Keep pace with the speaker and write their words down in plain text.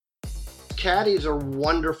Caddies are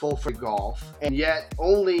wonderful for golf, and yet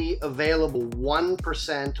only available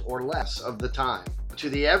 1% or less of the time. To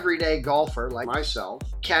the everyday golfer like myself,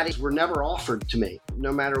 caddies were never offered to me.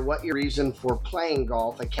 No matter what your reason for playing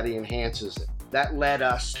golf, a caddy enhances it. That led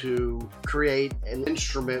us to create an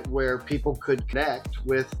instrument where people could connect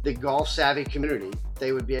with the golf-savvy community.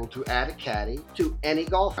 They would be able to add a caddy to any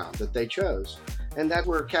golf round that they chose. And that's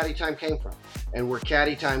where Caddy Time came from. And where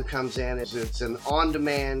Caddy Time comes in is it's an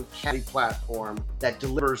on-demand caddy platform that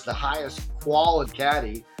delivers the highest quality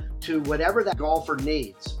caddy to whatever that golfer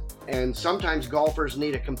needs. And sometimes golfers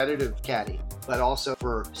need a competitive caddy, but also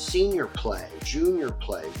for senior play, junior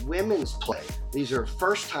play, women's play. These are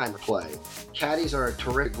first-time play. Caddies are a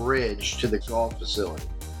terrific bridge to the golf facility.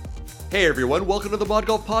 Hey everyone, welcome to the Mod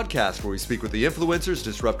Golf Podcast, where we speak with the influencers,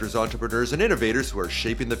 disruptors, entrepreneurs, and innovators who are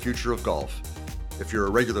shaping the future of golf. If you're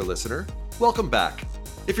a regular listener, welcome back.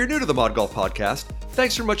 If you're new to the Mod Golf Podcast,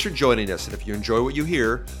 thanks so much for joining us. And if you enjoy what you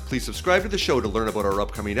hear, please subscribe to the show to learn about our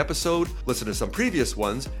upcoming episode, listen to some previous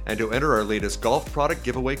ones, and to enter our latest golf product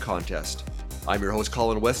giveaway contest. I'm your host,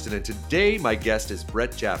 Colin Weston, and today my guest is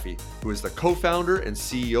Brett Jaffee, who is the co-founder and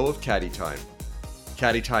CEO of Caddy Time.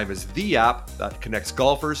 Caddy Time is the app that connects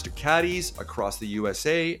golfers to caddies across the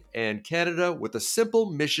USA and Canada with a simple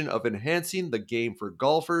mission of enhancing the game for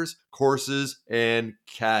golfers, courses, and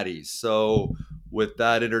caddies. So with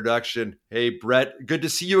that introduction, hey Brett, good to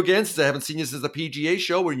see you again, since I haven't seen you since the PGA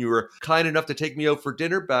show when you were kind enough to take me out for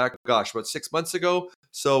dinner back, about 6 months ago.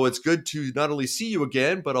 So it's good to not only see you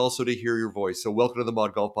again, but also to hear your voice. So welcome to the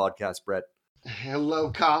Mod Golf Podcast, Brett.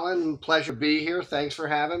 Hello, Colin. Pleasure to be here. Thanks for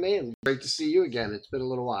having me, and great to see you again. It's been a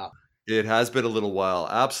little while. It has been a little while.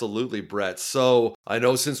 Absolutely, Brett. So I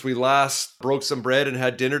know since we last broke some bread and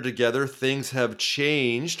had dinner together, things have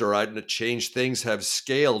changed, or I didn't change, things have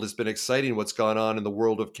scaled. It's been exciting what's gone on in the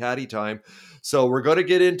world of Caddy Time. So we're going to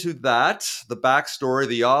get into that, the backstory,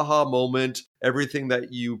 the aha moment, everything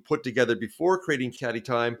that you put together before creating Caddy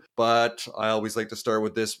Time. But I always like to start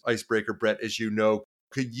with this icebreaker, Brett, as you know.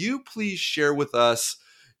 Could you please share with us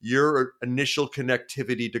your initial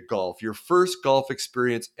connectivity to golf, your first golf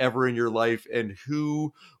experience ever in your life, and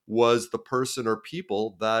who was the person or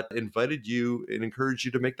people that invited you and encouraged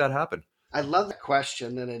you to make that happen? I love that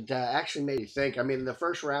question, and it actually made me think. I mean, the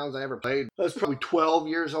first rounds I ever played, I was probably 12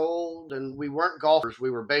 years old, and we weren't golfers.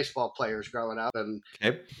 We were baseball players growing up, and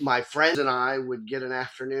my friends and I would get an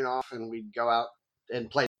afternoon off, and we'd go out and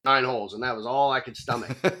play 9 holes, and that was all I could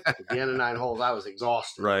stomach. At the end of 9 holes, I was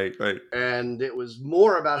exhausted. Right. And it was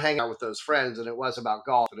more about hanging out with those friends than it was about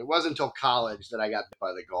golf. And it wasn't until college that I got bit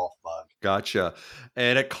by the golf bug. Gotcha.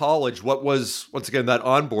 And at college, what was, once again, that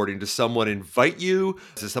onboarding? Does someone invite you?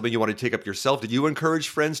 Is this something you want to take up yourself? Did you encourage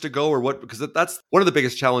friends to go, or what? Because that's one of the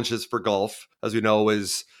biggest challenges for golf, as we know,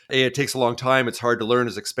 is it takes a long time. It's hard to learn.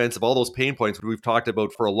 It's expensive. All those pain points we've talked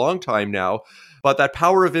about for a long time now. But that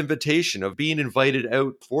power of invitation, of being invited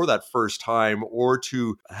out for that first time or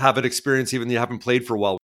to have an experience even though you haven't played for a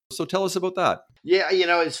while. So tell us about that. Yeah,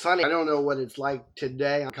 it's funny. I don't know what it's like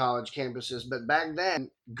today on college campuses, but back then,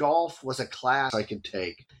 golf was a class I could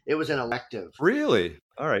take. It was an elective. Really?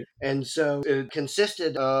 All right. And so it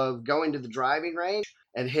consisted of going to the driving range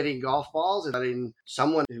and hitting golf balls and letting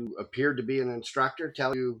someone who appeared to be an instructor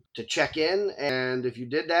tell you to check in. And if you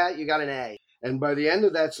did that, you got an A. And by the end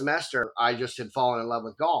of that semester, I just had fallen in love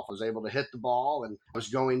with golf. I was able to hit the ball, and I was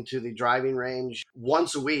going to the driving range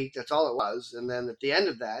once a week. That's all it was. And then at the end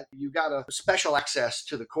of that, you got a special access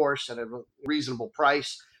to the course at a reasonable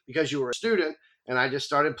price because you were a student. And I just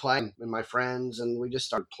started playing with my friends, and we just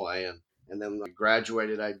started playing. And then when I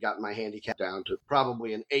graduated, I'd gotten my handicap down to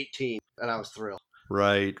probably an 18, and I was thrilled.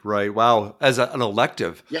 Right. Wow. As an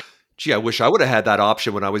elective. Yeah. Gee, I wish I would have had that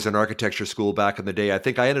option when I was in architecture school back in the day. I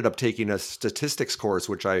think I ended up taking a statistics course,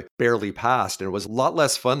 which I barely passed, and it was a lot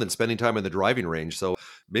less fun than spending time in the driving range. So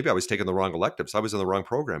maybe I was taking the wrong electives. I was in the wrong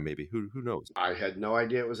program, maybe. Who knows? I had no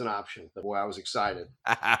idea it was an option, but boy, I was excited.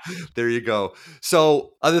 There you go.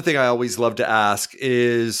 So other thing I always love to ask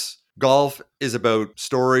is, golf is about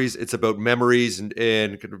stories. It's about memories and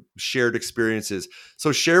kind of shared experiences.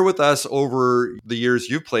 So share with us, over the years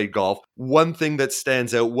you've played golf, one thing that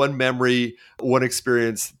stands out, one memory, one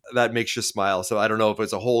experience that makes you smile. So I don't know if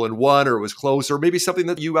it's a hole in one or it was close, or maybe something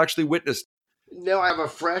that you actually witnessed. No, I have a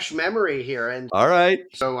fresh memory here. And all right.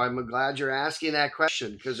 So I'm glad you're asking that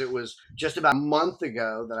question, because it was just about a month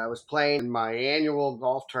ago that I was playing in my annual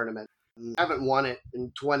golf tournament. I haven't won it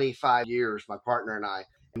in 25 years, my partner and I.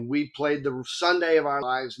 And we played the Sunday of our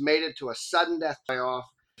lives, made it to a sudden death playoff,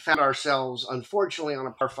 found ourselves, unfortunately, on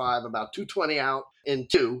a par five, about 220 out in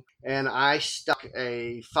two. And I stuck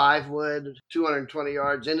a 5-wood, 220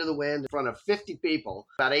 yards into the wind in front of 50 people,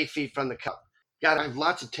 about 8 feet from the cup. God, I have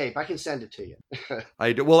lots of tape. I can send it to you.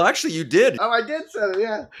 I do. Well, actually, you did. Oh, I did send it,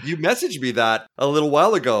 yeah. You messaged me that a little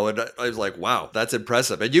while ago, and I was like, wow, that's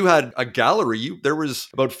impressive. And you had a gallery. There was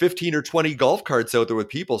about 15 or 20 golf carts out there with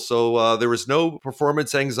people. So there was no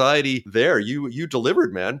performance anxiety there. You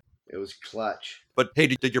delivered, man. It was clutch. But hey,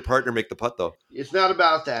 did your partner make the putt, though? It's not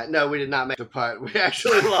about that. No, we did not make the putt. We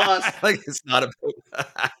actually lost. Like, it's not about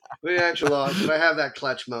We actually lost. But I have that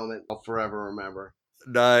clutch moment I'll forever remember.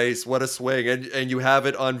 Nice. What a swing. And you have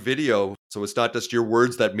it on video. So it's not just your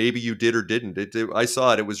words that maybe you did or didn't. I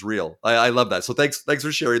saw it. It was real. I love that. So thanks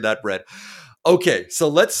for sharing that, Brett. Okay, so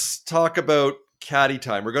let's talk about caddy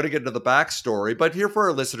time. We're going to get into the backstory, but here for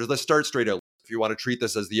our listeners, let's start straight out. If you want to treat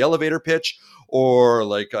this as the elevator pitch or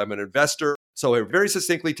like I'm an investor. So very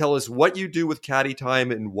succinctly tell us what you do with caddy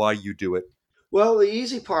time and why you do it. Well, the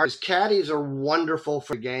easy part is caddies are wonderful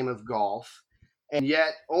for the game of golf, and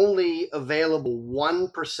yet only available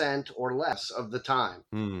 1% or less of the time.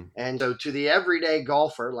 And so to the everyday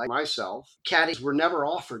golfer like myself, caddies were never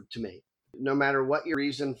offered to me. No matter what your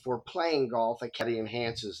reason for playing golf, a caddy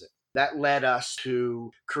enhances it. That led us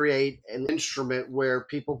to create an instrument where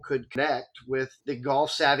people could connect with the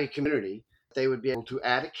golf-savvy community. They would be able to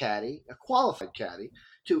add a caddy, a qualified caddy,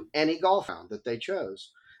 to any golf round that they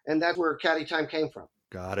chose. And that's where caddy time came from.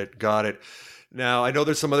 Got it. Now, I know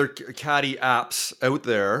there's some other caddy apps out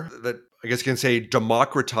there that I guess you can say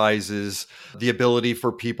democratizes the ability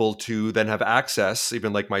for people to then have access,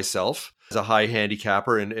 even like myself, as a high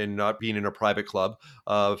handicapper and not being in a private club,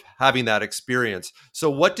 of having that experience. So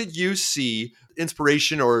what did you see,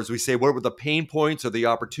 inspiration, or as we say, what were the pain points or the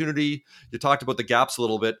opportunity? You talked about the gaps a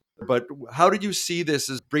little bit, but how did you see this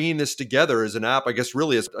as bringing this together as an app, I guess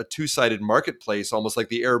really as a two-sided marketplace, almost like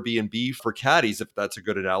the Airbnb for caddies, if that's a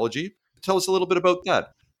good analogy? Tell us a little bit about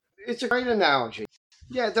that. It's a great analogy.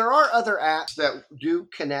 Yeah, there are other apps that do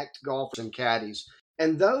connect golfers and caddies,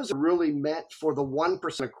 and those are really meant for the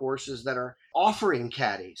 1% of courses that are offering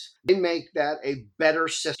caddies. They make that a better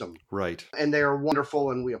system. Right. And they are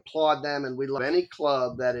wonderful, and we applaud them, and we love any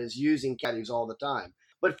club that is using caddies all the time.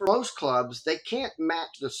 But for most clubs, they can't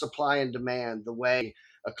match the supply and demand the way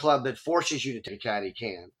a club that forces you to take a caddy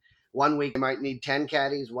can. 1 week, they might need 10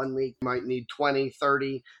 caddies. 1 week, might need 20,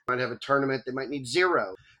 30. Might have a tournament, they might need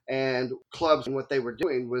 0. And clubs, and what they were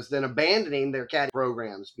doing was then abandoning their caddy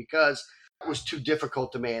programs because it was too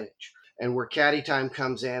difficult to manage. And where Caddy Time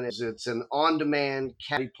comes in is it's an on-demand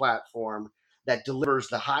caddy platform that delivers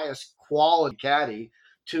the highest quality caddy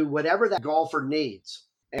to whatever that golfer needs.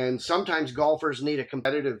 And sometimes golfers need a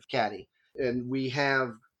competitive caddy. And we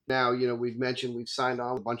have now, we've signed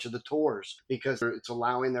on a bunch of the tours because it's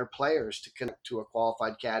allowing their players to connect to a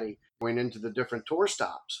qualified caddy going into the different tour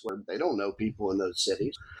stops where they don't know people in those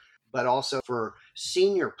cities. But also for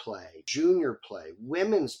senior play, junior play,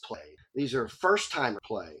 women's play. These are first-timer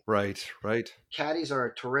play. Right. Caddies are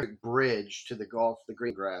a terrific bridge to the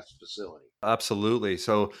green grass facility. Absolutely.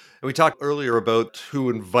 So we talked earlier about who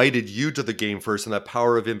invited you to the game first and that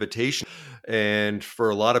power of invitation. And for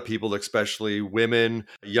a lot of people, especially women,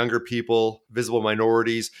 younger people, visible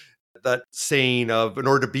minorities, that saying of in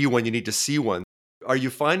order to be one, you need to see one. Are you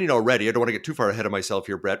finding already, I don't want to get too far ahead of myself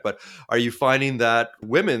here, Brett, but are you finding that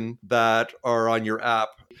women that are on your app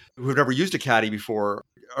who've never used a caddy before,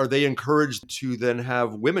 are they encouraged to then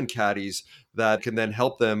have women caddies that can then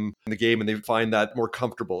help them in the game and they find that more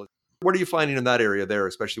comfortable? What are you finding in that area there,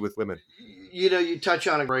 especially with women? You touch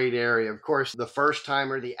on a great area. Of course, the first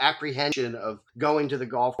timer, the apprehension of going to the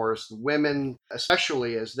golf course, women,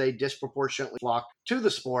 especially as they disproportionately flock to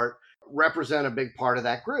the sport, represent a big part of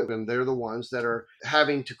that group. And they're the ones that are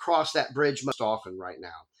having to cross that bridge most often right now.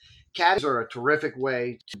 Caddies are a terrific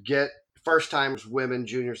way to get first timers, women,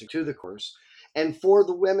 juniors to the course. And for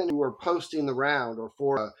the women who are posting the round or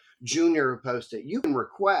for a junior who posts it, you can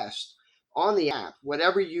request on the app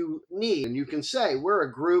whatever you need. And you can say, we're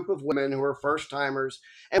a group of women who are first timers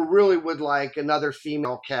and really would like another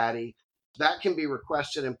female caddy. That can be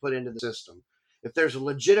requested and put into the system. If there's a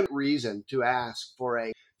legitimate reason to ask for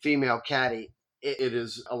a female caddy, it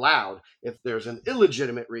is allowed. If there's an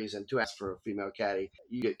illegitimate reason to ask for a female caddy,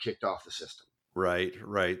 you get kicked off the system. Right.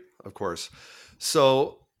 Of course.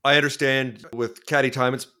 So I understand with Caddy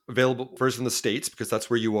Time, it's available first in the States because that's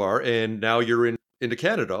where you are. And now you're into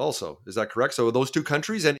Canada also. Is that correct? So those two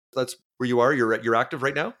countries, and that's where you are. You're active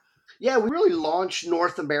right now? Yeah, we really launched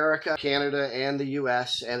North America, Canada, and the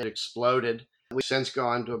US, and it exploded. We've since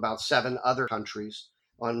gone to about 7 other countries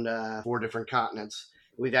on 4 different continents.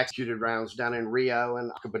 We've executed rounds down in Rio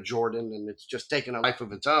and Aqaba, Jordan, and it's just taken a life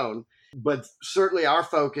of its own. But certainly our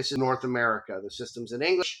focus is North America. The system's in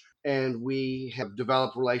English, and we have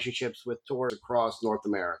developed relationships with tours across North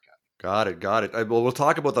America. Got it. Got it. Well, we'll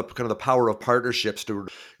talk about the kind of the power of partnerships to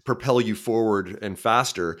propel you forward and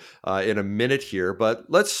faster in a minute here. But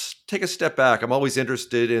let's take a step back. I'm always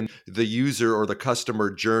interested in the user or the customer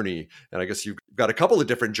journey. And I guess you've got a couple of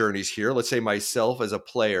different journeys here. Let's say myself as a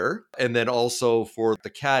player, and then also for the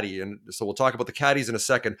caddy. And so we'll talk about the caddies in a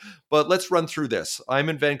second. But let's run through this. I'm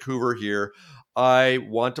in Vancouver here. I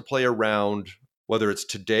want to play a round, whether it's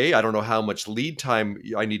today. I don't know how much lead time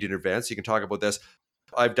I need in advance. You can talk about this.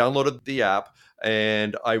 I've downloaded the app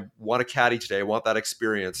and I want a caddy today. I want that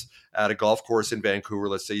experience at a golf course in Vancouver,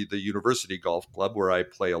 let's say the University Golf Club where I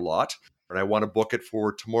play a lot. And I want to book it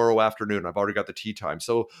for tomorrow afternoon. I've already got the tee time.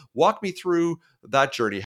 So walk me through that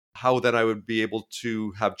journey, how then I would be able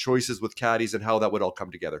to have choices with caddies and how that would all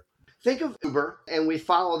come together. Think of Uber, and we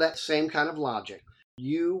follow that same kind of logic.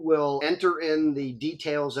 You will enter in the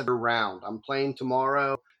details of your round. I'm playing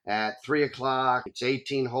tomorrow at 3:00. It's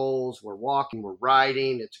 18 holes. We're walking, we're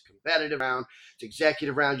riding. It's a competitive round. It's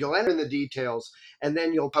executive round. You'll enter in the details and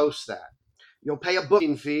then you'll post that. You'll pay a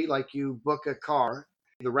booking fee like you book a car.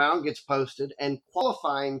 The round gets posted and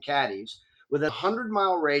qualifying caddies within a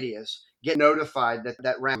 100-mile radius get notified that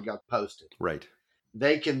that round got posted. Right.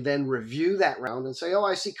 They can then review that round and say, oh,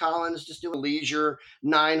 I see Colin's just doing a leisure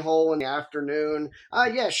 9-hole in the afternoon.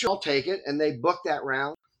 Yeah, sure, I'll take it. And they book that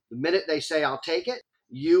round. The minute they say, I'll take it,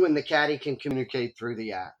 you and the caddy can communicate through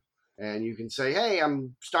the app. And you can say, hey,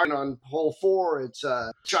 I'm starting on hole 4. It's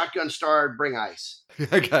a shotgun start, bring ice.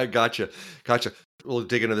 Gotcha. We'll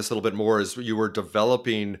dig into this a little bit more as you were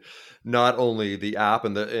developing not only the app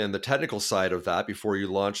and the technical side of that before you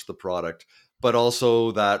launched the product, but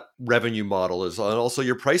also that revenue model and also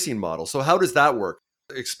your pricing model. So how does that work?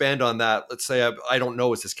 Expand on that. Let's say, I don't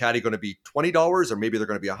know, is this caddy going to be $20 or maybe they're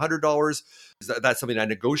going to be $100? Is that something I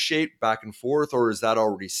negotiate back and forth, or is that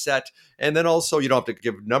already set? And then also, you don't have to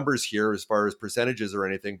give numbers here as far as percentages or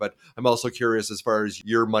anything, but I'm also curious as far as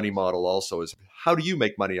your money model also is, how do you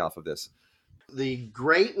make money off of this? The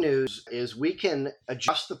great news is we can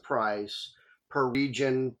adjust the price per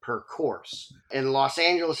region, per course. In Los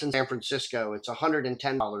Angeles and San Francisco, it's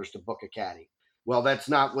 $110 to book a caddy. Well, that's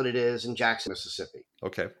not what it is in Jackson, Mississippi.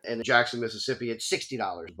 Okay. And in Jackson, Mississippi, it's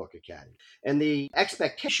 $60 to book a caddy. And the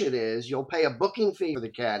expectation is you'll pay a booking fee for the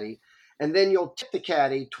caddy, and then you'll tip the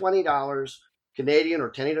caddy $20 Canadian or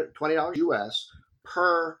 $20 US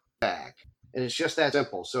per bag. And it's just that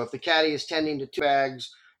simple. So if the caddy is tending to 2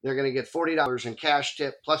 bags, they're going to get $40 in cash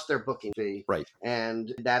tip plus their booking fee. Right.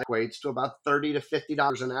 And that equates to about $30 to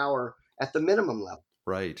 $50 an hour at the minimum level.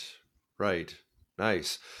 Right.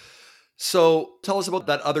 Nice. So tell us about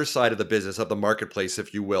that other side of the business, of the marketplace,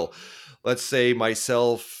 if you will. Let's say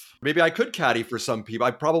myself, maybe I could caddy for some people.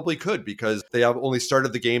 I probably could because they have only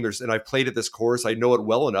started the game and I've played at this course. I know it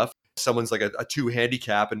well enough. Someone's like a 2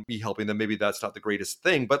 handicap and me helping them, maybe that's not the greatest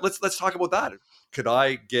thing. But let's talk about that. Could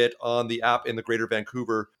I get on the app in the greater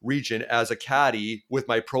Vancouver region as a caddy with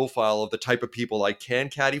my profile of the type of people I can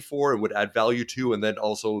caddy for and would add value to, and then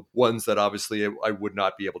also ones that obviously I would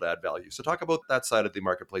not be able to add value? So talk about that side of the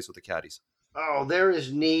marketplace with the caddies. Oh, there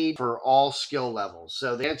is need for all skill levels.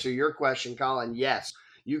 So to answer your question, Colin, yes,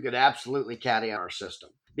 you could absolutely caddy on our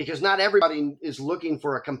system because not everybody is looking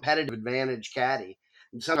for a competitive advantage caddy.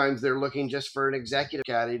 And sometimes they're looking just for an executive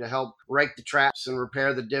caddy to help rake the traps and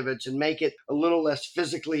repair the divots and make it a little less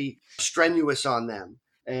physically strenuous on them.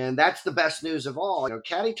 And that's the best news of all.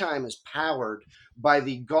 Caddy Time is powered by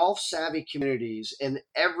the golf savvy communities in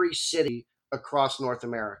every city across North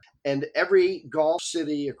America. And every golf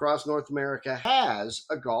city across North America has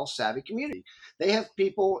a golf savvy community. They have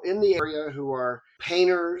people in the area who are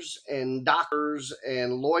painters and doctors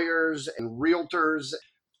and lawyers and realtors,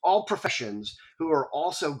 all professions, who are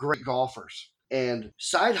also great golfers. And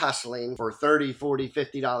side hustling for $30, $40,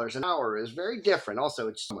 $50 an hour is very different. Also,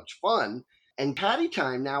 it's so much fun. And Caddy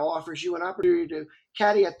Time now offers you an opportunity to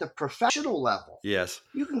caddy at the professional level. Yes.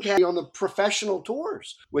 You can caddy on the professional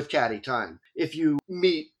tours with Caddy Time if you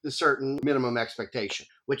meet the certain minimum expectation,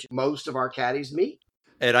 which most of our caddies meet.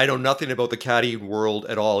 And I know nothing about the caddy world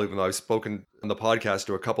at all, even though I've spoken on the podcast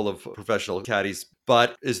to a couple of professional caddies.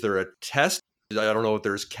 But is there a test? I don't know if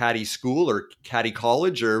there's caddy school or caddy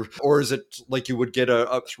college, or is it like you would get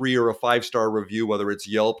a 3 or a 5-star review, whether it's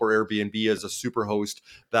Yelp or Airbnb as a super host,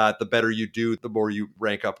 that the better you do, the more you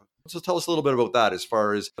rank up. So tell us a little bit about that as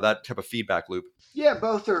far as that type of feedback loop. Yeah,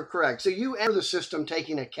 both are correct. So you enter the system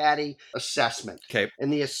taking a caddy assessment. Okay.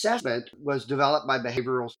 And the assessment was developed by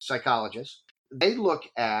behavioral psychologists. they look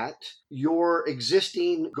at your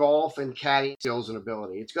existing golf and caddy skills and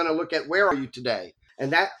ability. It's going to look at where are you today?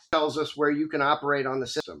 And that tells us where you can operate on the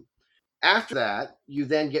system. After that, you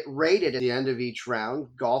then get rated at the end of each round.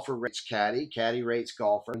 Golfer rates caddy, caddy rates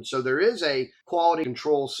golfer. And so there is a quality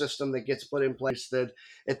control system that gets put in place that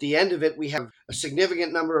at the end of it, we have a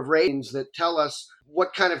significant number of ratings that tell us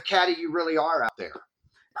what kind of caddy you really are out there.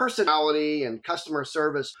 Personality and customer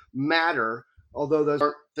service matter, although those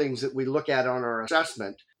aren't things that we look at on our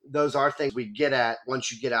assessment. Those are things we get at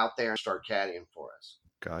once you get out there and start caddying for us.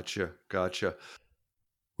 Gotcha.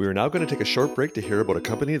 We are now going to take a short break to hear about a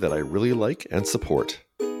company that I really like and support.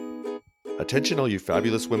 Attention all you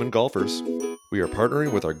fabulous women golfers. We are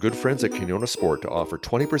partnering with our good friends at Kenona Sport to offer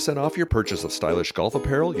 20% off your purchase of stylish golf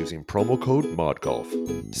apparel using promo code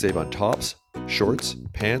MODGOLF. Save on tops, shorts,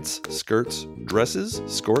 pants, skirts, dresses,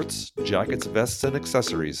 skirts, jackets, vests, and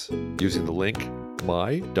accessories using the link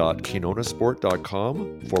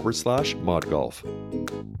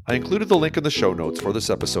my.kenonasport.com/modgolf. I included the link in the show notes for this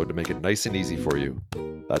episode to make it nice and easy for you.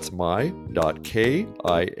 That's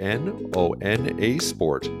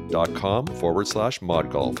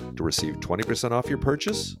my.kinonasport.com/modgolf to receive 20% off your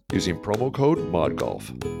purchase using promo code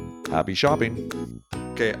MODGOLF. Happy shopping.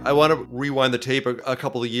 Okay, I want to rewind the tape a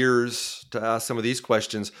couple of years to ask some of these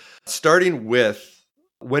questions. Starting with,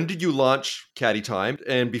 when did you launch Caddy Time?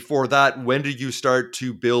 And before that, when did you start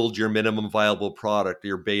to build your minimum viable product,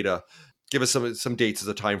 your beta? Give us some dates as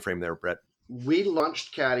a time frame there, Brett. We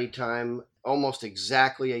launched Caddy Time almost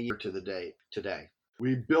exactly a year to the date today.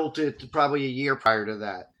 We built it probably a year prior to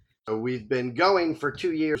that. So we've been going for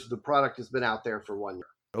 2 years. The product has been out there for 1 year.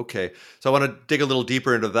 Okay. So I want to dig a little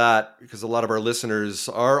deeper into that because a lot of our listeners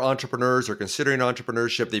are entrepreneurs or considering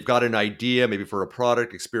entrepreneurship. They've got an idea, maybe for a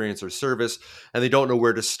product, experience, or service, and they don't know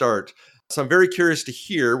where to start. So I'm very curious to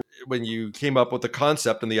hear when you came up with the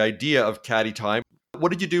concept and the idea of Caddy Time.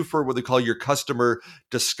 What did you do for what they call your customer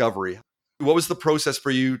discovery? What was the process for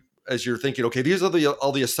you as you're thinking, okay, these are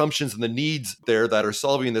all the assumptions and the needs there that are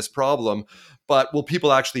solving this problem, but will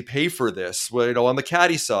people actually pay for this? Well, on the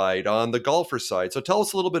caddy side, on the golfer side. So tell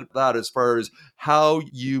us a little bit about that as far as how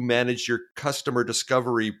you manage your customer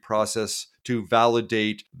discovery process to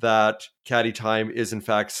validate that Caddy Time is in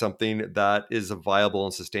fact something that is a viable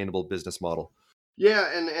and sustainable business model.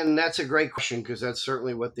 Yeah, and that's a great question because that's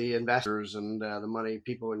certainly what the investors and the money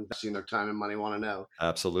people investing their time and money want to know.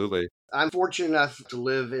 Absolutely. I'm fortunate enough to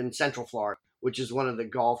live in Central Florida, which is one of the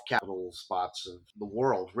golf capital spots of the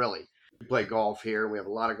world, really. We play golf here. We have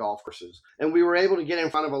a lot of golf courses. And we were able to get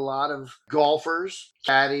in front of a lot of golfers,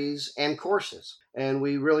 caddies, and courses. And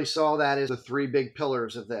we really saw that as the three big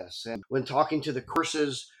pillars of this. And when talking to the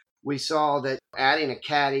courses, we saw that adding a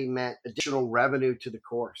caddy meant additional revenue to the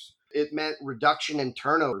course. It meant reduction in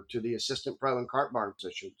turnover to the assistant pro and cart bar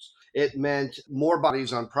positions. It meant more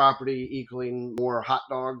bodies on property equaling more hot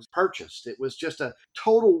dogs purchased. It was just a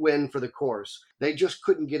total win for the course. They just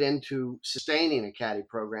couldn't get into sustaining a caddy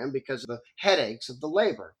program because of the headaches of the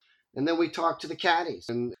labor. And then we talked to the caddies.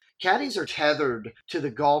 And caddies are tethered to the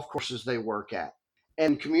golf courses they work at.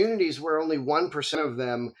 And communities where only 1% of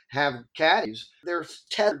them have caddies, they're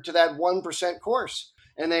tethered to that 1% course.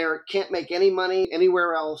 And they can't make any money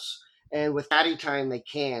anywhere else. And with Caddy Time, they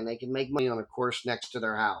can. They can make money on a course next to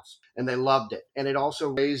their house. And they loved it. And it also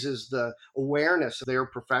raises the awareness of their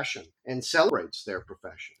profession and celebrates their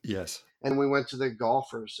profession. Yes. And we went to the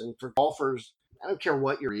golfers. And for golfers, I don't care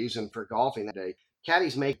what your reason for golfing that day,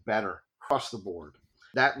 caddies make better across the board.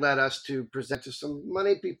 That led us to present to some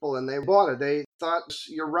money people, and they bought it. They thought,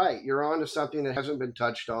 you're right. You're on to something that hasn't been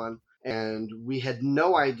touched on. And we had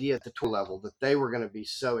no idea at the tour level that they were going to be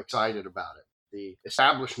so excited about it. The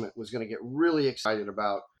establishment was going to get really excited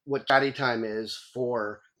about what Caddy Time is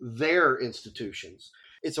for their institutions.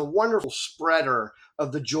 It's a wonderful spreader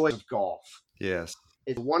of the joys of golf. Yes.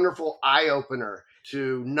 It's a wonderful eye-opener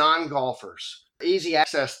to non-golfers. Easy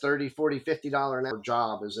access, $30, $40, $50 an hour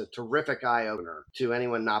job is a terrific eye-opener to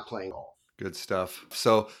anyone not playing golf. Good stuff.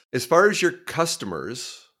 So as far as your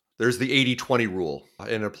customers, there's the 80-20 rule, and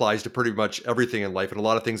it applies to pretty much everything in life and a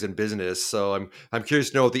lot of things in business. So I'm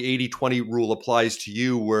curious to know if the 80-20 rule applies to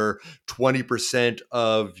you, where 20%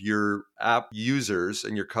 of your app users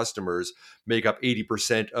and your customers make up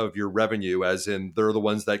 80% of your revenue, as in they're the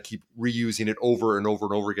ones that keep reusing it over and over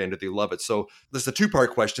and over again, that they love it. So this is a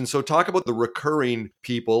two-part question. So talk about the recurring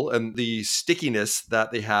people and the stickiness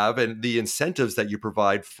that they have and the incentives that you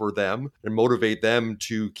provide for them and motivate them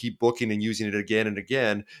to keep booking and using it again and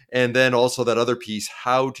again. And then also that other piece,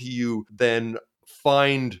 how do you then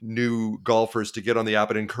find new golfers to get on the app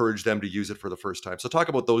and encourage them to use it for the first time? So talk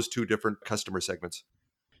about those two different customer segments.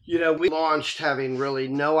 We launched having really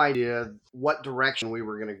no idea what direction we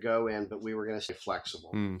were going to go in, but we were going to stay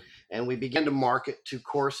flexible. And we began to market to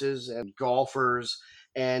courses and golfers.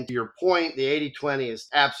 And to your point, the 80-20 is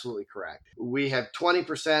absolutely correct. We have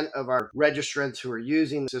 20% of our registrants who are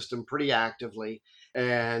using the system pretty actively.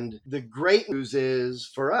 And the great news is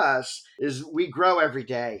for us is we grow every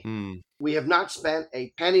day. We have not spent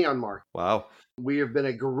a penny on marketing. Wow. We have been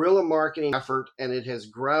a guerrilla marketing effort, and it has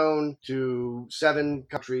grown to 7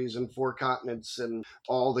 countries and 4 continents, and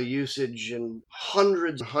all the usage and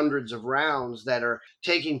hundreds of rounds that are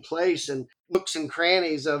taking place in nooks and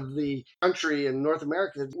crannies of the country in North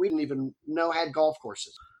America that we didn't even know had golf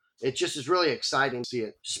courses. It just is really exciting to see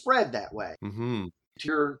it spread that way. To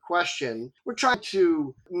your question, we're trying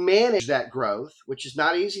to manage that growth, which is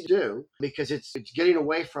not easy to do because it's getting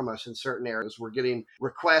away from us in certain areas. We're getting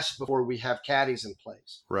requests before we have caddies in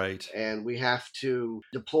place. Right. And we have to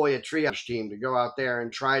deploy a triage team to go out there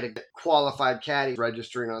and try to get qualified caddies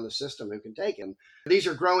registering on the system who can take them. These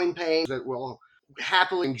are growing pains that we'll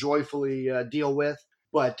happily and joyfully deal with.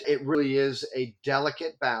 But it really is a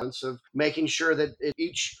delicate balance of making sure that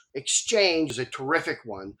each exchange is a terrific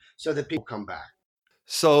one so that people come back.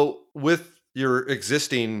 So with your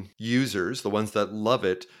existing users, the ones that love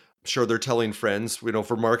it, I'm sure they're telling friends,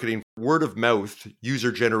 for marketing, word of mouth,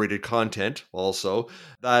 user generated content also,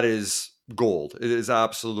 that is gold. It is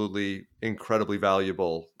absolutely incredibly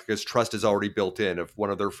valuable because trust is already built in. If one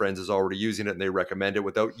of their friends is already using it and they recommend it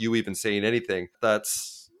without you even saying anything,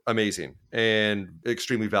 that's amazing and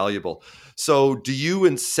extremely valuable. So do you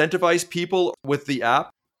incentivize people with the app?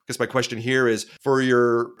 Because my question here is for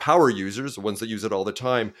your power users, the ones that use it all the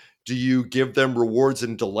time, do you give them rewards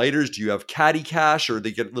and delighters? Do you have Caddy Cash or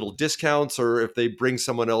they get little discounts? Or if they bring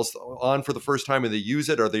someone else on for the first time and they use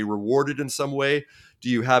it, are they rewarded in some way? Do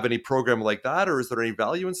you have any program like that? Or is there any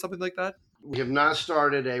value in something like that? We have not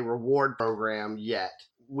started a reward program yet.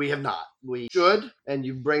 We have not. We should, and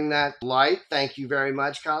you bring that light. Thank you very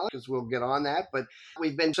much, Colin, because we'll get on that. But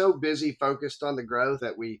we've been so busy focused on the growth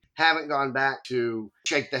that we haven't gone back to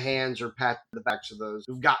shake the hands or pat the backs of those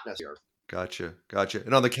who've gotten us here. Gotcha.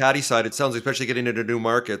 And on the Caddy side, it sounds like, especially getting into new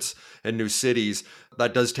markets and new cities,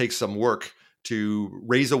 that does take some work to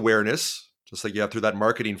raise awareness. Just like you have through that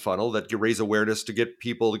marketing funnel, that you raise awareness to get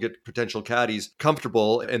people, to get potential caddies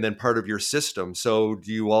comfortable and then part of your system. So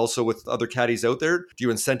do you also, with other caddies out there, do you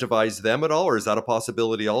incentivize them at all? Or is that a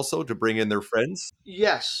possibility also to bring in their friends?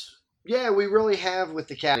 Yes. Yeah, we really have with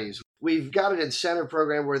the caddies. We've got an incentive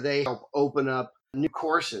program where they help open up new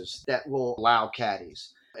courses that will allow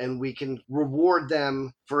caddies. And we can reward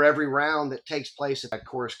them for every round that takes place at that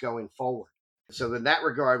course going forward. So in that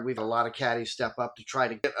regard, we've had a lot of caddies step up to try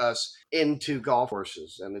to get us into golf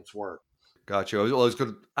courses, and it's worked. Gotcha. I was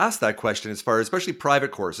going to ask that question as far as especially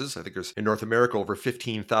private courses. I think there's in North America over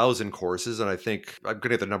 15,000 courses. And I think I'm going to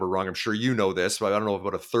get the number wrong. I'm sure you know this, but I don't know if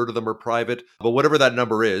about a third of them are private. But whatever that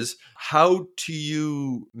number is, how do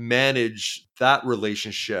you manage that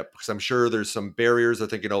relationship? Because I'm sure there's some barriers. I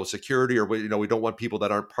think, security or, we don't want people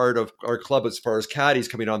that aren't part of our club as far as caddies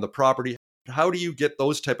coming on the property. How do you get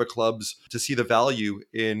those type of clubs to see the value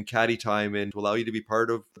in caddy time and to allow you to be part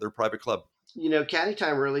of their private club? Caddy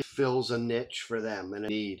time really fills a niche for them and a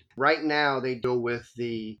need. Right now, they deal with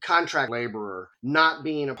the contract laborer not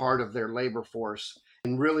being a part of their labor force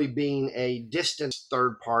and really being a distant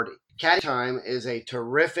third party. Caddy time is a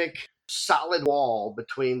terrific, solid wall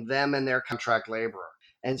between them and their contract laborer.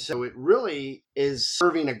 And so it really is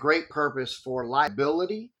serving a great purpose for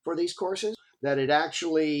liability for these courses, that it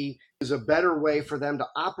actually is a better way for them to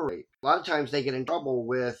operate. A lot of times they get in trouble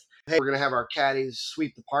with, hey, we're going to have our caddies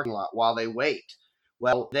sweep the parking lot while they wait.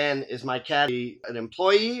 Well, then is my caddy an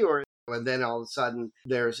employee and then all of a sudden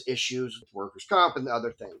there's issues with workers' comp and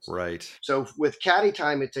other things. Right. So with caddy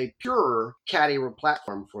time, it's a pure caddy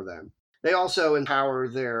platform for them. They also empower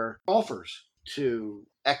their golfers to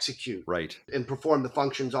execute and perform the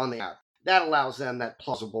functions on the app. That allows them that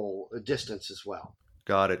plausible distance as well.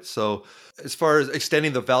 Got it. So as far as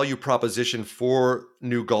extending the value proposition for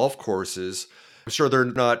new golf courses, I'm sure they're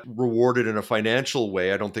not rewarded in a financial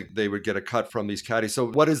way. I don't think they would get a cut from these caddies.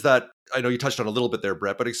 So what is that? I know you touched on a little bit there,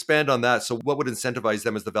 Brett, but expand on that. So what would incentivize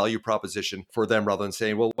them as the value proposition for them rather than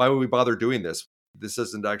saying, well, why would we bother doing this? This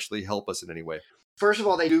doesn't actually help us in any way. First of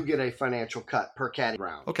all, they do get a financial cut per caddy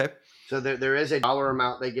round. Okay. So there is a dollar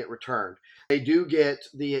amount they get returned. They do get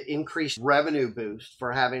the increased revenue boost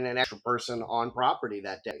for having an extra person on property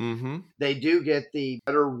that day. Mm-hmm. They do get the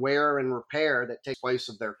better wear and repair that takes place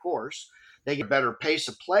of their course. They get a better pace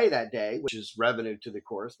of play that day, which is revenue to the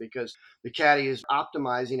course because the caddy is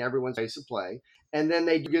optimizing everyone's pace of play. And then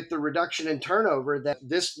they get the reduction in turnover that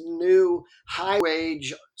this new high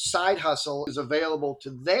wage side hustle is available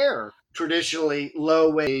to their traditionally low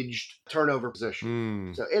waged turnover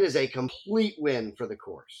position. So it is a complete win for the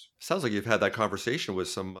course. Sounds like you've had that conversation with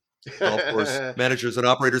some golf course managers and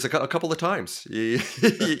operators a couple of times. You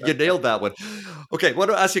nailed that one. Okay, I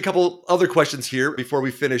want to ask you a couple other questions here before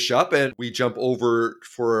we finish up and we jump over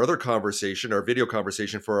for our other conversation, our video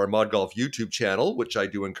conversation for our Mod Golf YouTube channel, which I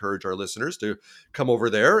do encourage our listeners to come over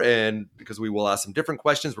there. And because we will ask some different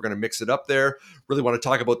questions, we're going to mix it up there. Really want to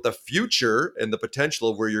talk about the future and the potential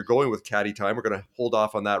of where you're going with Caddy Time. We're going to hold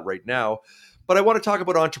off on that right now. But I want to talk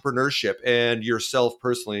about entrepreneurship and yourself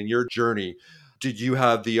personally and your journey. Did you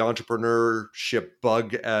have the entrepreneurship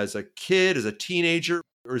bug as a kid, as a teenager?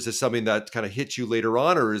 Or is this something that kind of hit you later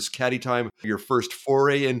on? Or is Caddy Time your first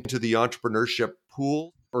foray into the entrepreneurship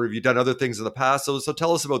pool? Or have you done other things in the past? So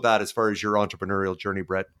tell us about that as far as your entrepreneurial journey,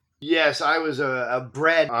 Brett. Yes, I was a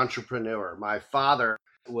bred entrepreneur. My father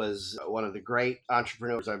was one of the great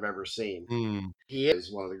entrepreneurs I've ever seen. He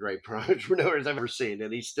is one of the great entrepreneurs I've ever seen.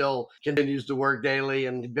 And he still continues to work daily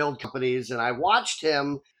and build companies. And I watched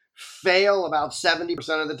him fail about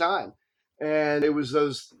 70% of the time. And it was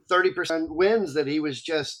those 30% wins that he was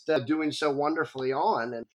just doing so wonderfully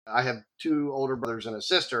on. And I have two older brothers and a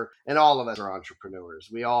sister, and all of us are entrepreneurs.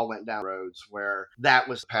 We all went down roads where that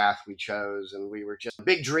was the path we chose. And we were just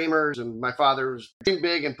big dreamers. And my father was dream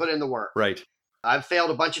big and put in the work. Right. I've failed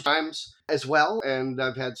a bunch of times as well, and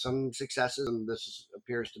I've had some successes, and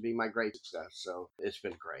appears to be my great success. So it's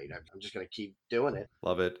been great. I'm just going to keep doing it.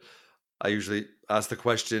 Love it. I usually ask the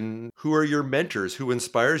question, who are your mentors? Who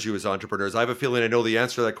inspires you as entrepreneurs? I have a feeling I know the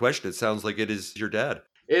answer to that question. It sounds like it is your dad.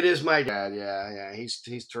 It is my dad. Yeah.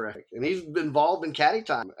 He's terrific. And he's involved in Caddy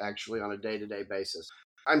Time actually on a day-to-day basis.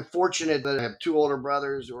 I'm fortunate that I have two older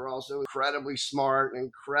brothers who are also incredibly smart,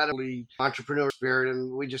 incredibly entrepreneur spirit,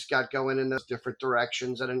 and we just got going in those different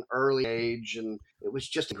directions at an early age, and it was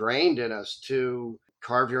just ingrained in us to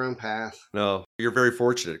carve your own path. No, you're very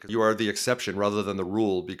fortunate. You are the exception rather than the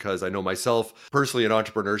rule, because I know myself personally in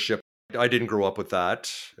entrepreneurship, I didn't grow up with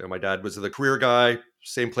that. My dad was the career guy,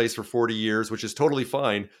 same place for 40 years, which is totally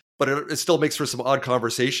fine. But it still makes for some odd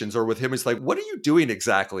conversations. Or with him, it's like, what are you doing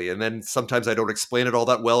exactly? And then sometimes I don't explain it all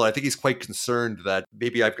that well. I think he's quite concerned that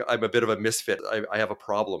maybe I'm a bit of a misfit. I have a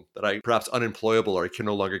problem, that I'm perhaps unemployable or I can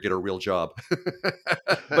no longer get a real job.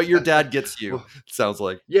 But your dad gets you, it sounds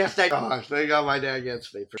like. Yes, thank God my dad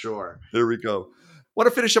gets me, for sure. There we go. I want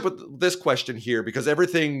to finish up with this question here, because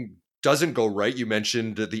everything doesn't go right. You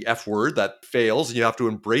mentioned the F word that fails, and you have to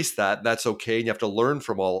embrace that. That's okay. And you have to learn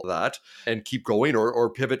from all of that and keep going or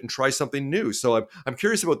pivot and try something new. So I'm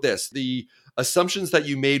curious about this. The assumptions that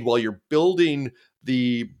you made while you're building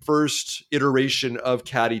the first iteration of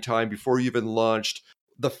Caddy Time before you even launched,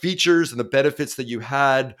 the features and the benefits that you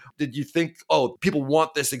had, did you think, oh, people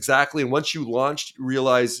want this exactly? And once you launched, you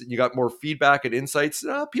realized you got more feedback and insights.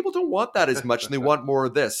 People don't want that as much and they want more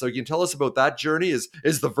of this. So you can tell us about that journey. Is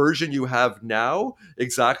the version you have now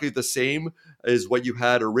exactly the same as what you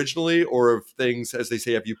had originally? Or have things, as they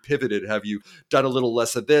say, have you pivoted? Have you done a little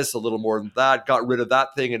less of this, a little more than that, got rid of that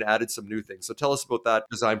thing and added some new things? So tell us about that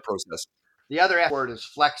design process. The other F word is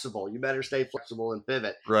flexible. You better stay flexible and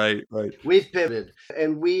pivot. Right. We've pivoted,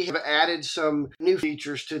 and we have added some new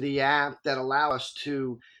features to the app that allow us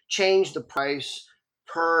to change the price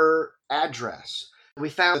per address. We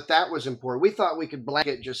found that was important. We thought we could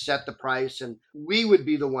blanket just set the price, and we would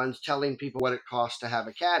be the ones telling people what it costs to have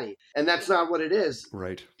a caddy. And that's not what it is.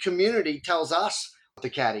 Right. Community tells us what the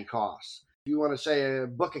caddy costs. If you want to say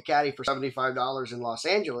book a caddy for $75 in Los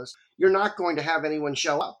Angeles, you're not going to have anyone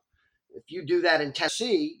show up. If you do that in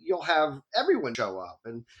Tennessee, you'll have everyone show up.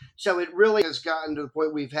 And so it really has gotten to the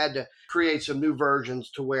point we've had to create some new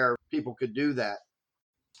versions to where people could do that.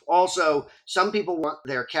 Also, some people want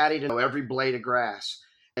their caddy to know every blade of grass,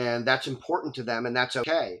 and that's important to them, and that's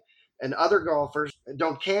okay. And other golfers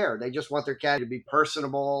don't care. They just want their caddy to be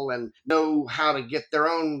personable and know how to get their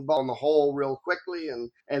own ball in the hole real quickly.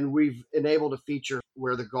 And we've enabled a feature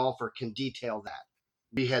where the golfer can detail that.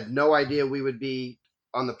 We had no idea we would be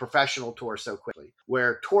on the professional tour so quickly,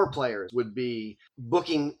 where tour players would be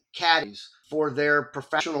booking caddies for their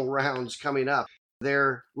professional rounds coming up.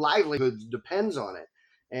 Their livelihood depends on it.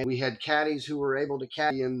 And we had caddies who were able to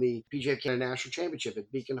caddy in the PGA Canada National Championship at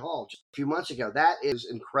Beacon Hall just a few months ago. That is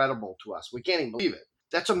incredible to us. We can't even believe it.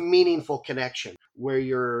 That's a meaningful connection where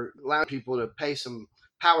you're allowing people to pay some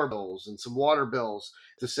power bills and some water bills.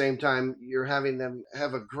 At the same time, you're having them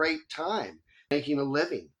have a great time making a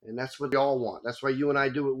living. And that's what we all want. That's why you and I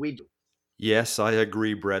do what we do. Yes, I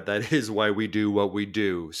agree, Brett. That is why we do what we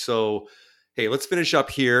do. So, hey, let's finish up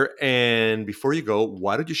here. And before you go,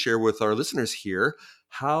 why don't you share with our listeners here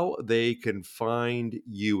how they can find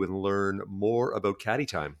you and learn more about Caddy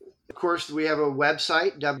Time? Of course, we have a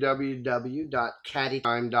website,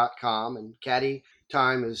 www.caddytime.com, and Caddy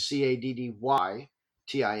Time is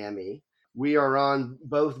CADDYTIME. We are on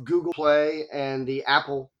both Google Play and the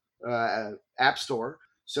Apple App Store.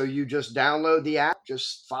 So you just download the app,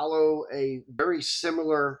 just follow a very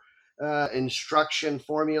similar instruction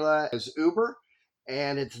formula as Uber,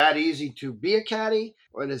 and it's that easy to be a caddy,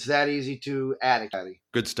 and it's that easy to add a caddy.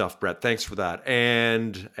 Good stuff, Brett. Thanks for that.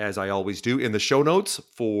 And as I always do in the show notes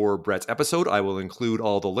for Brett's episode, I will include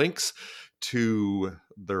all the links to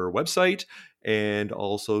their website and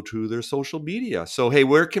also to their social media. So, hey,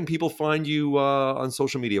 where can people find you on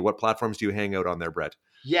social media? What platforms do you hang out on there, Brett?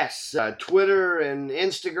 Yes, Twitter and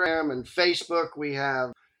Instagram and Facebook. We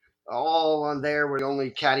have all on there. We're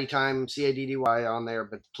only Caddy Time, CADDY on there,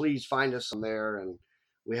 but please find us on there. And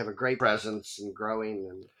we have a great presence and growing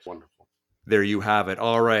and wonderful. There you have it.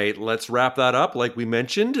 All right, let's wrap that up. Like we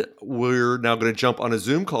mentioned, we're now going to jump on a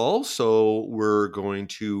Zoom call. So we're going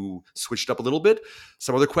to switch it up a little bit.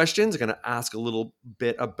 Some other questions. I'm going to ask a little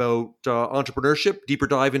bit about entrepreneurship, deeper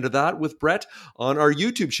dive into that with Brett on our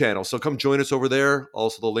YouTube channel. So come join us over there.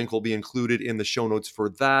 Also, the link will be included in the show notes for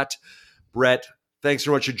that. Brett, thanks so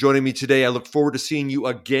much for joining me today. I look forward to seeing you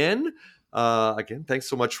again. Again, thanks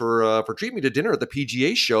so much for treating me to dinner at the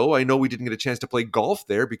PGA show. I know we didn't get a chance to play golf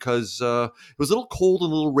there because it was a little cold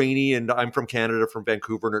and a little rainy, and I'm from Canada, from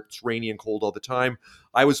Vancouver, and it's rainy and cold all the time.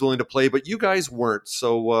 I was willing to play, but you guys weren't.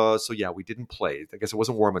 So yeah, we didn't play. I guess it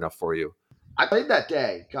wasn't warm enough for you. I played that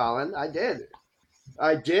day, Colin. I did,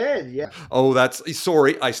 yeah. Oh,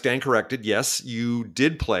 sorry. I stand corrected. Yes, you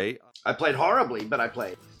did play. I played horribly, but I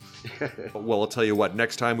played. Well, I'll tell you what,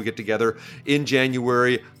 next time we get together in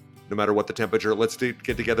January, no matter what the temperature, let's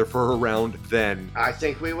get together for a round then. I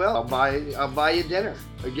think we will. I'll buy you dinner.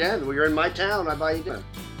 Again, we're in my town, I buy you dinner.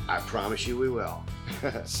 I promise you we will.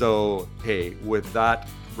 So, hey, with that,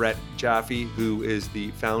 Brett Jaffee, who is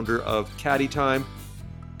the founder of Caddy Time,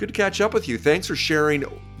 good to catch up with you. Thanks for sharing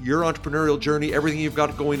your entrepreneurial journey, everything you've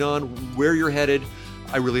got going on, where you're headed.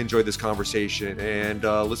 I really enjoyed this conversation. And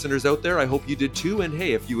listeners out there, I hope you did too. And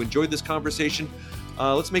hey, if you enjoyed this conversation,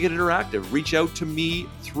 let's make it interactive. Reach out to me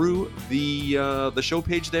through the show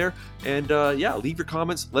page there. And yeah, leave your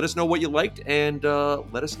comments. Let us know what you liked, and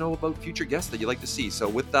let us know about future guests that you'd like to see. So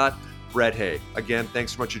with that, Brett, hey, again,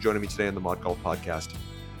 thanks so much for joining me today on the Mod Golf Podcast.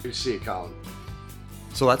 Good to see you, Colin.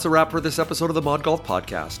 So that's a wrap for this episode of the Mod Golf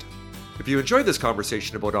Podcast. If you enjoyed this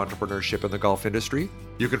conversation about entrepreneurship in the golf industry,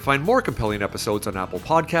 you can find more compelling episodes on Apple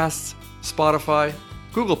Podcasts, Spotify,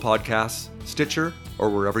 Google Podcasts, Stitcher,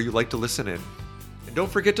 or wherever you like to listen in. And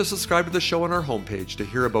don't forget to subscribe to the show on our homepage to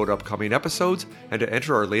hear about upcoming episodes and to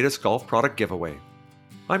enter our latest golf product giveaway.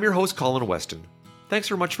 I'm your host, Colin Weston. Thanks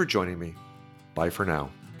very much for joining me. Bye for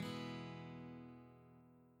now.